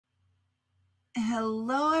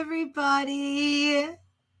Hello, everybody.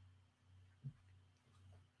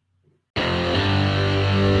 I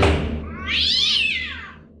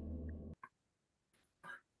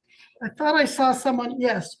thought I saw someone.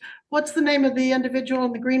 Yes. What's the name of the individual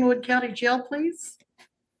in the Greenwood County Jail, please?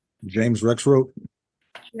 James Rexroth.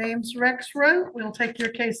 James Rexroth. We'll take your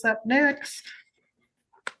case up next.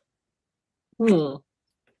 I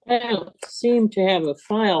don't seem to have a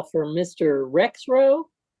file for Mr. Rexroth.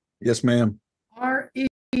 Yes, ma'am.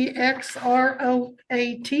 Rexroat.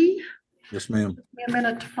 Yes, ma'am. Give me a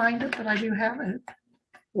minute to find it, but I do have it.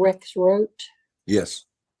 Rexroth. Yes.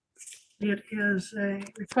 It is a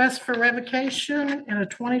request for revocation in a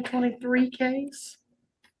 2023 case.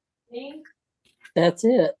 That's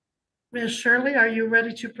it. Ms. Shirley, are you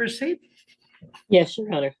ready to proceed? Yes,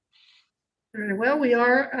 Your Honor. Very well. We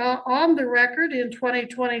are on the record in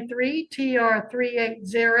 2023 TR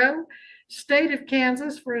 380, State of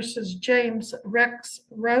Kansas versus James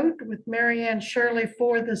Rexroth, with Marianne Shirley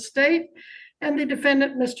for the state and the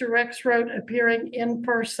defendant, Mr. Rexroth, appearing in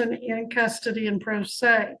person in custody and pro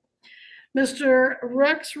se. Mr.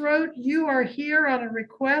 Rexroth, you are here on a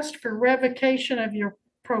request for revocation of your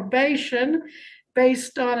probation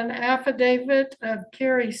based on an affidavit of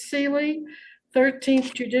Carrie Seeley,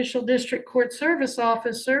 13th Judicial District Court Service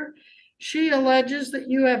Officer. She alleges that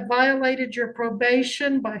you have violated your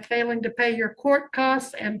probation by failing to pay your court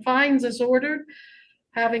costs and fines as ordered,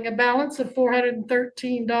 having a balance of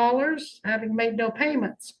 $413, having made no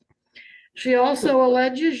payments. She also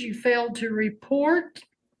alleges you failed to report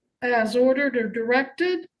as ordered or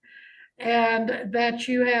directed, and that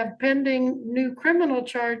you have pending new criminal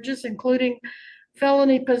charges, including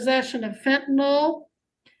felony possession of fentanyl,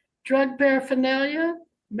 drug paraphernalia,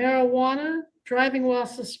 marijuana, driving while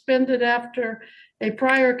suspended after a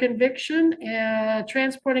prior conviction, and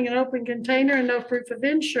transporting an open container and no proof of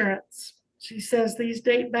insurance. She says these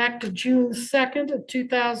date back to June 2nd of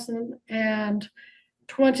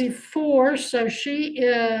 2024. So she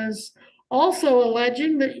is also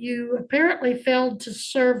alleging that you apparently failed to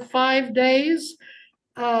serve 5 days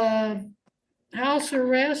of house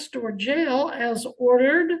arrest or jail as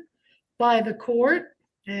ordered by the court.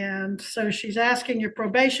 And so she's asking your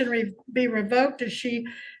probation be revoked, as she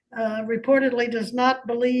reportedly does not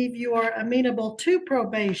believe you are amenable to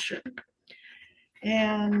probation.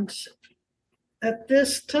 And at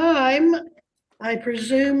this time, I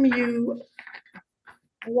presume you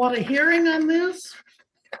want a hearing on this?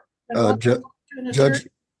 Judge,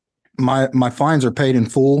 my fines are paid in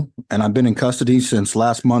full, and I've been in custody since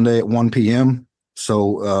last Monday at 1 p.m.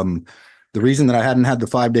 So the reason that I hadn't had the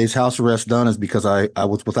 5 days house arrest done is because I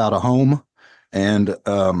was without a home, and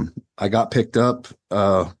I got picked up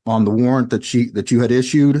on the warrant that you had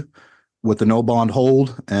issued with the no bond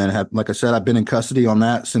hold, and like I said, I've been in custody on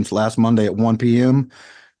that since last Monday at 1 p.m.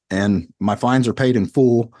 and my fines are paid in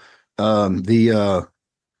full.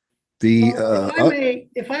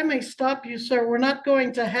 If I may stop you, sir, we're not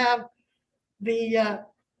going to have the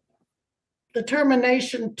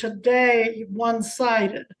termination today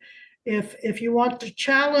one-sided. If you want to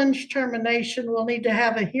challenge termination, we'll need to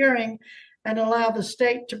have a hearing and allow the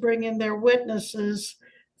state to bring in their witnesses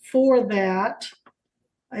for that.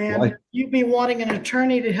 And you'd be wanting an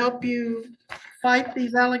attorney to help you fight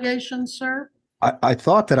these allegations, sir? I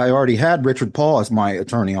thought that I already had Richard Paul as my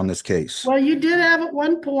attorney on this case. Well, you did have at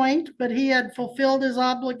one point, but he had fulfilled his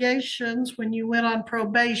obligations when you went on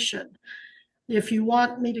probation. If you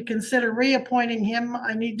want me to consider reappointing him,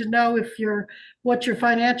 I need to know what your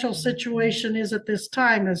financial situation is at this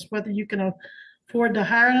time, as whether you can afford to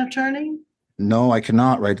hire an attorney. No, I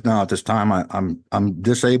cannot right now at this time. I'm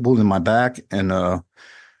disabled in my back, and I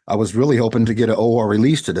was really hoping to get an OR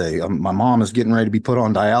release today. My mom is getting ready to be put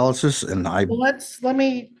on dialysis, and let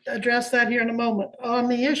me address that here in a moment. On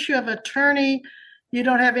the issue of attorney, you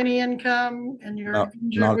don't have any income and you're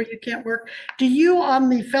injured where you can't work. Do you, on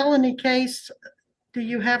the felony case, do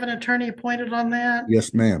you have an attorney appointed on that?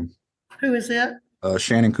 Yes, ma'am. Who is it?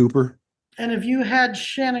 Shannon Cooper. And if you had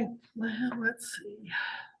Shannon, well, let's see.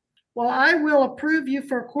 Well, I will approve you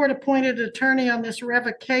for a court-appointed attorney on this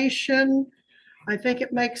revocation. I think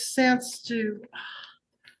it makes sense to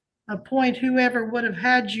appoint whoever would have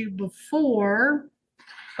had you before.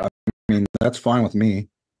 I mean, that's fine with me.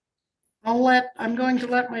 I'm going to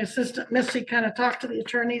let my assistant Missy kind of talk to the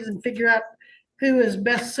attorneys and figure out who is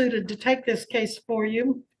best suited to take this case for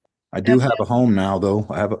you. I do have a home now, though.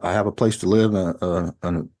 I have a place to live,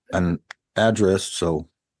 an address. So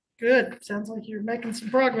good. Sounds like you're making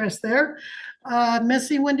some progress there.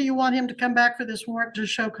 Missy, when do you want him to come back for this warrant to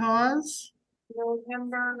show cause?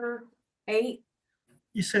 November 8th.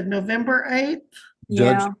 You said November 8th?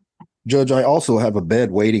 Judge, Yeah. Judge, I also have a bed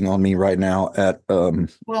waiting on me right now at,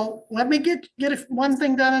 Well, let me get one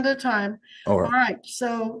thing done at a time. or All right,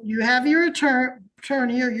 so you have your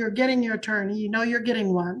attorney, or you're getting your attorney, you know you're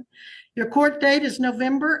getting one. Your court date is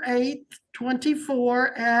November 8th,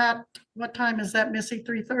 24 at, what time is that, Missy,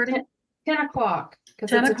 3:30? 10 o'clock. 'Cause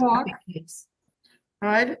 10 it's a o'clock. traffic case. All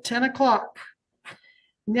right, at 10 o'clock.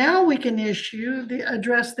 Now we can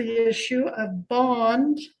address the issue of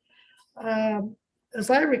bond. As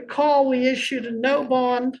I recall, we issued a no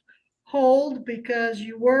bond hold because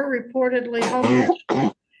you were reportedly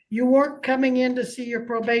homeless. You weren't coming in to see your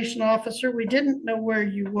probation officer. We didn't know where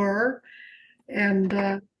you were.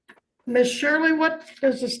 And Ms. Shirley, what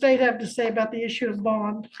does the state have to say about the issue of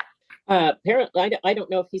bond? Apparently, I don't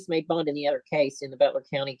know if he's made bond in the other case, in the Butler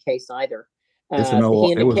County case either. it's He it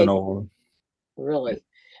was an indicated, O. really?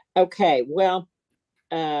 Okay, well,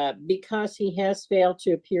 because he has failed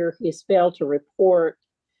to appear, he has failed to report,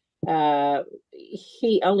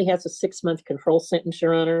 he only has a 6-month control sentence,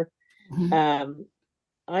 Your Honor.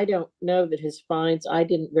 I don't know that his fines, I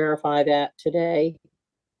didn't verify that today.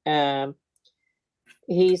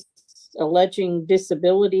 He's alleging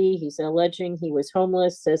disability, he's alleging he was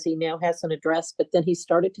homeless, says he now has an address, but then he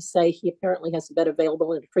started to say he apparently has a bed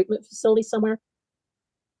available in a treatment facility somewhere.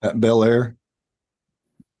 At Bel Air.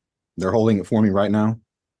 They're holding it for me right now.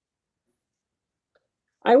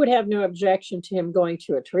 I would have no objection to him going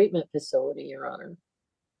to a treatment facility, Your Honor.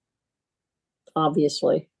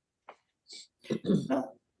 Obviously.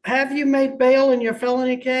 Have you made bail in your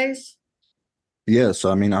felony case? Yes,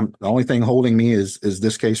 I mean, the only thing holding me is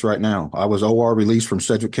this case right now. I was OR released from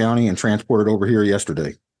Sedgwick County and transported over here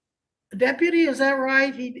yesterday. Deputy, is that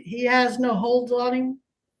right? He has no holds on him?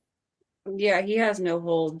 Yeah, he has no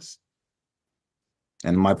holds.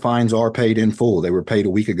 And my fines are paid in full. They were paid a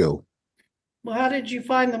week ago. Well, how did you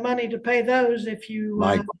find the money to pay those if you?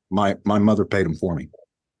 My mother paid them for me.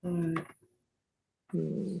 Hmm.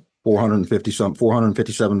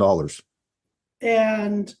 $457.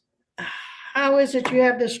 And how is it you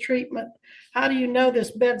have this treatment? How do you know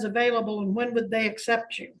this bed's available and when would they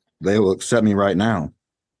accept you? They will accept me right now.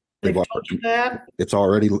 They've told you that? It's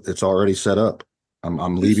already set up.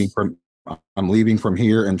 I'm leaving from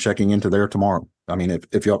here and checking into there tomorrow. I mean,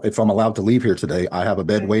 if I'm allowed to leave here today, I have a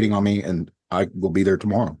bed waiting on me and I will be there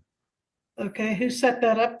tomorrow. Okay, who set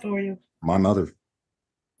that up for you? My mother.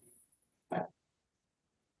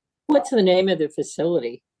 What's the name of the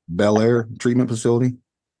facility? Bel Air Treatment Facility.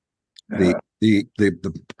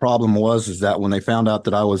 The problem is that when they found out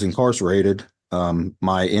that I was incarcerated,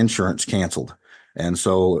 my insurance canceled. And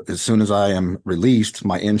so as soon as I am released,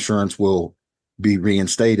 my insurance will be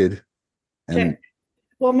reinstated. And Okay.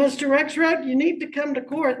 Well, Mr. Rexroth, you need to come to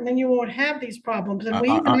court and then you won't have these problems. And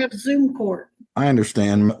we even have Zoom court. I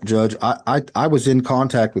understand, Judge. I was in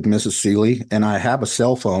contact with Mrs. Seeley and I have a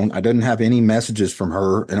cell phone. I didn't have any messages from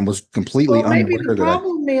her and was completely Well, maybe unaware the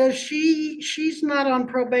problem is she's not on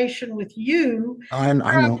probation with you. I You're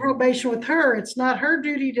on know. probation with her. It's not her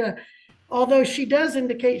duty to, although she does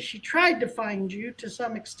indicate she tried to find you to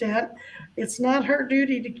some extent, it's not her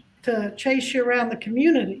duty to chase you around the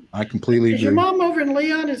community. I completely Is your agree. mom over in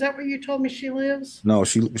Leon? Is that where you told me she lives? No,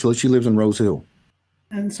 she lives in Rose Hill.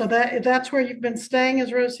 And so that's where you've been staying,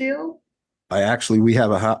 is Rose Hill? We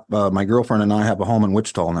have my girlfriend and I have a home in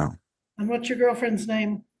Wichita now. And what's your girlfriend's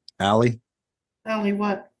name? Allie Allie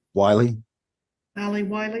what? Wiley. Allie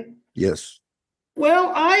Wiley? Yes.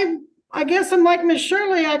 Well, I guess I'm like Miss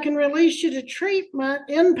Shirley, I can release you to treatment,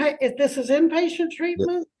 if this is inpatient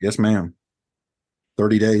treatment, Yes, ma'am.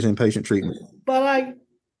 30 days inpatient treatment. but I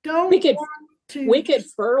don't We could- want to. We could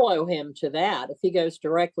furlough him to that if he goes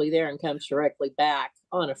directly there and comes directly back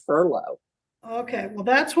on a furlough. Okay, well,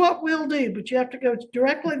 that's what we'll do, but you have to go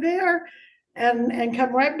directly there and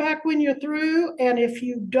come right back when you're through. And if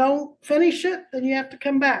you don't finish it, then you have to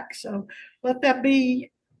come back. So let that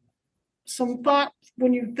be some thought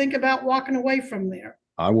when you think about walking away from there.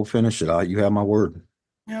 I will finish it. You have my word.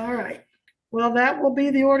 All right. Well, that will be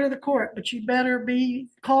the order of the court, but you better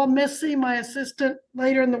call Missy, my assistant,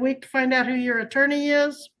 later in the week to find out who your attorney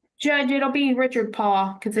is. Judge, it'll be Richard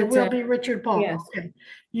Paw, because It it's will be Richard Paul. yes. Okay.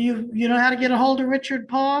 You know how to get a hold of Richard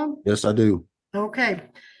Paul? Yes, I do. Okay.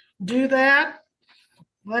 Do that.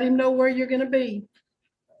 Let him know where you're gonna be.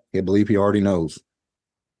 I believe he already knows.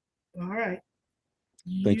 All right.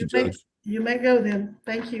 Thank you, may- Judge. You may go then.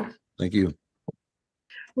 Thank you. Thank you.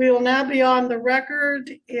 We will now be on the record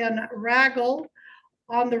in Raggle.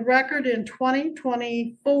 On the record in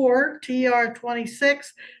 2024, TR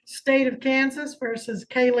 26, State of Kansas versus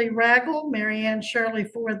Kaylee Raggle, Mary Ann Shirley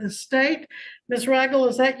for the state. Ms. Raggle,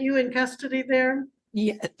 is that you in custody there?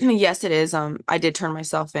 Yeah, yes, it is. I did turn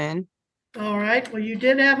myself in. All right, well, you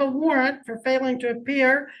did have a warrant for failing to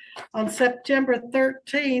appear on September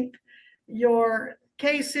 13th. Your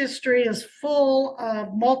case history is full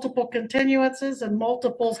of multiple continuances and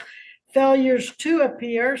multiple failures to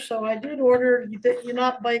appear. So I did order that you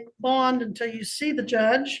not break bond until you see the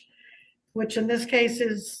judge, which in this case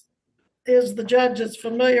is the judge that's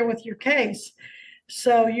familiar with your case.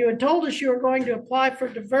 So you had told us you were going to apply for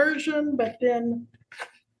diversion, but then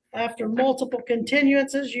after multiple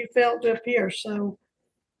continuances, you failed to appear. So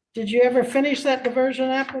did you ever finish that diversion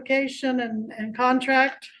application and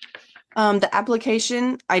contract? The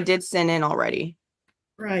application I did send in already.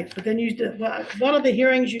 Right, but then you did, one of the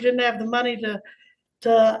hearings, you didn't have the money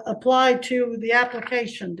to apply to the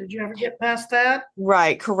application. Did you ever get past that?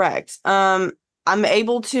 Right, correct. I'm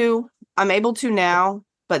able to now,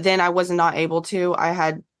 but then I was not able to. I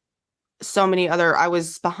had I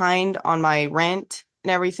was behind on my rent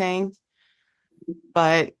and everything.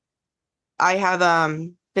 But I have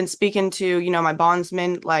been speaking to, my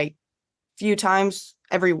bondsman like few times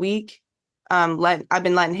every week. I've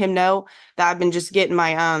been letting him know that I've been just getting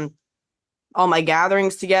my all my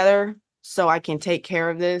gatherings together so I can take care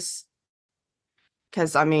of this.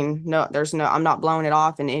 Cause I mean, I'm not blowing it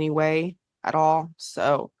off in any way at all.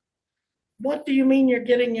 So What do you mean you're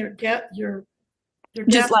getting your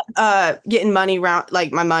just like getting money around,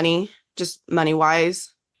 like my money, just money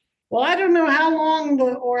wise. Well, I don't know how long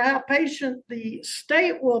or how patient the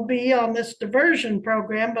state will be on this diversion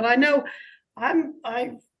program, but I know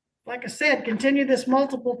like I said, continued this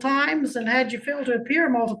multiple times and had you fail to appear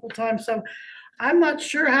multiple times. So I'm not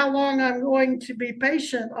sure how long I'm going to be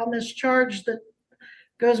patient on this charge that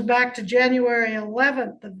goes back to January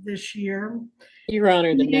 11th of this year. Your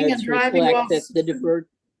Honor, the Speeding and notes driving while reflect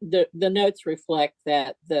that the notes reflect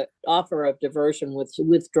that the offer of diversion was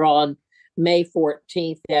withdrawn May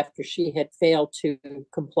 14th after she had failed to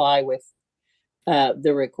comply with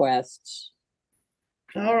the requests.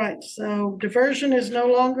 All right, so diversion is no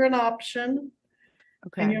longer an option. And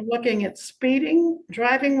Okay. you're looking at speeding,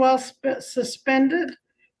 driving while suspended,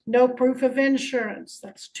 no proof of insurance.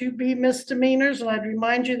 That's 2B misdemeanors. And I'd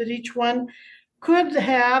remind you that each one could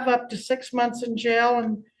have up to 6 months in jail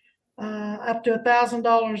and up to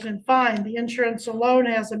 $1,000 in fine. The insurance alone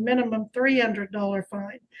has a minimum $300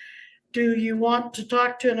 fine. Do you want to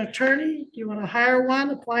talk to an attorney? Do you want to hire one,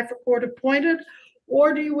 apply for court appointed?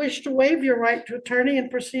 Or do you wish to waive your right to attorney and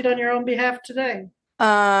proceed on your own behalf today?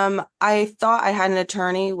 I thought I had an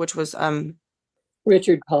attorney, which was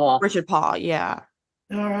Richard Paw. Richard Paw, yeah.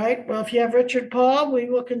 All right, well, if you have Richard Paw, we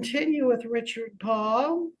will continue with Richard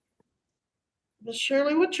Paw. Ms.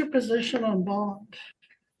 Shirley, what's your position on bond?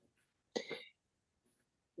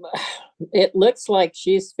 It looks like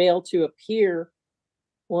she's failed to appear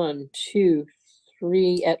 1, 2,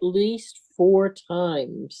 3, at least 4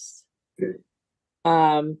 times.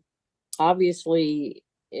 Obviously,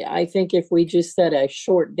 I think if we just set a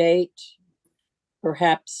short date,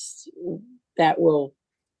 perhaps that will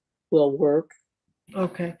work.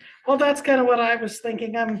 Okay, well, that's kind of what I was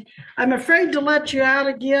thinking. I'm afraid to let you out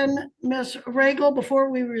again, Ms. Regal,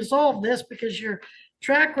 before we resolve this, because your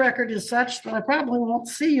track record is such that I probably won't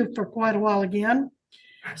see you for quite a while again.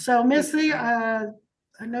 So, Missy, I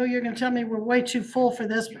know you're going to tell me we're way too full for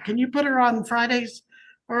this, but can you put her on Fridays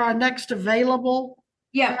or our next available?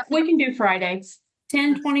 Yeah, we can do Fridays,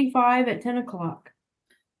 10:25 at 10 o'clock.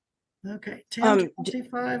 Okay,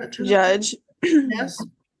 10:25 at 2. Judge, Yes.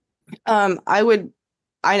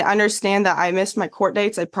 I understand that I missed my court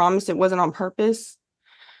dates. I promise it wasn't on purpose,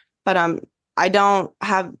 but I don't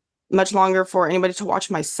have much longer for anybody to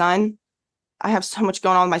watch my son. I have so much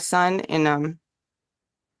going on with my son, and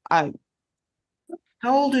How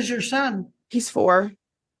old is your son? he's 4.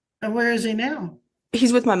 And where is he now?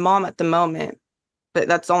 He's with my mom at the moment, but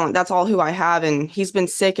that's all who I have, and he's been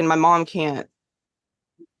sick, and my mom can't.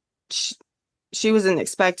 She wasn't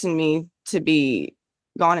expecting me to be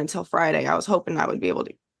gone until Friday. I was hoping I would be able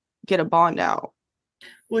to get a bond out.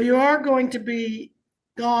 Well, you are going to be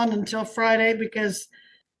gone until Friday because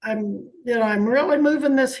I'm really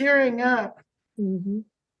moving this hearing up,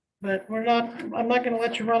 but I'm not going to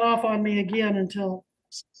let you run off on me again until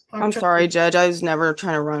I'm October. sorry, Judge. I was never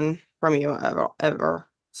trying to run from you ever.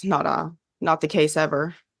 It's not the case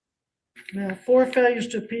ever. Now, 4 failures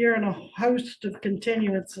to appear and a host of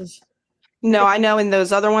continuances. No, I know in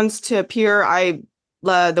those other ones to appear,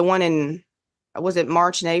 the one in, was it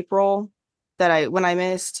March and April when I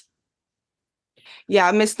missed? Yeah,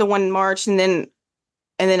 I missed the one in March, and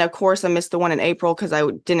then of course I missed the one in April because I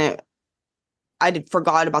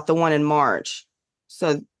forgot about the one in March.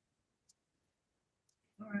 So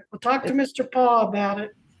All right, we'll talk to Mr. Paul about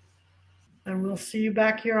it. And we'll see you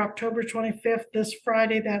back here October 25th, this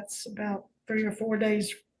Friday. That's about 3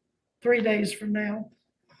 days from now.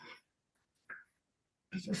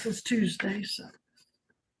 This is Tuesday, so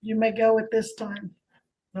you may go at this time.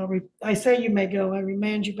 I say you may go. I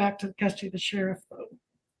remand you back to the custody of the sheriff, though.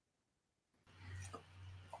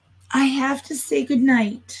 I have to say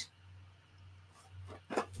goodnight.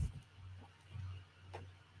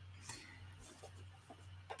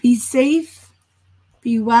 Be safe,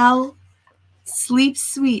 be well, sleep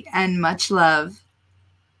sweet, and much love.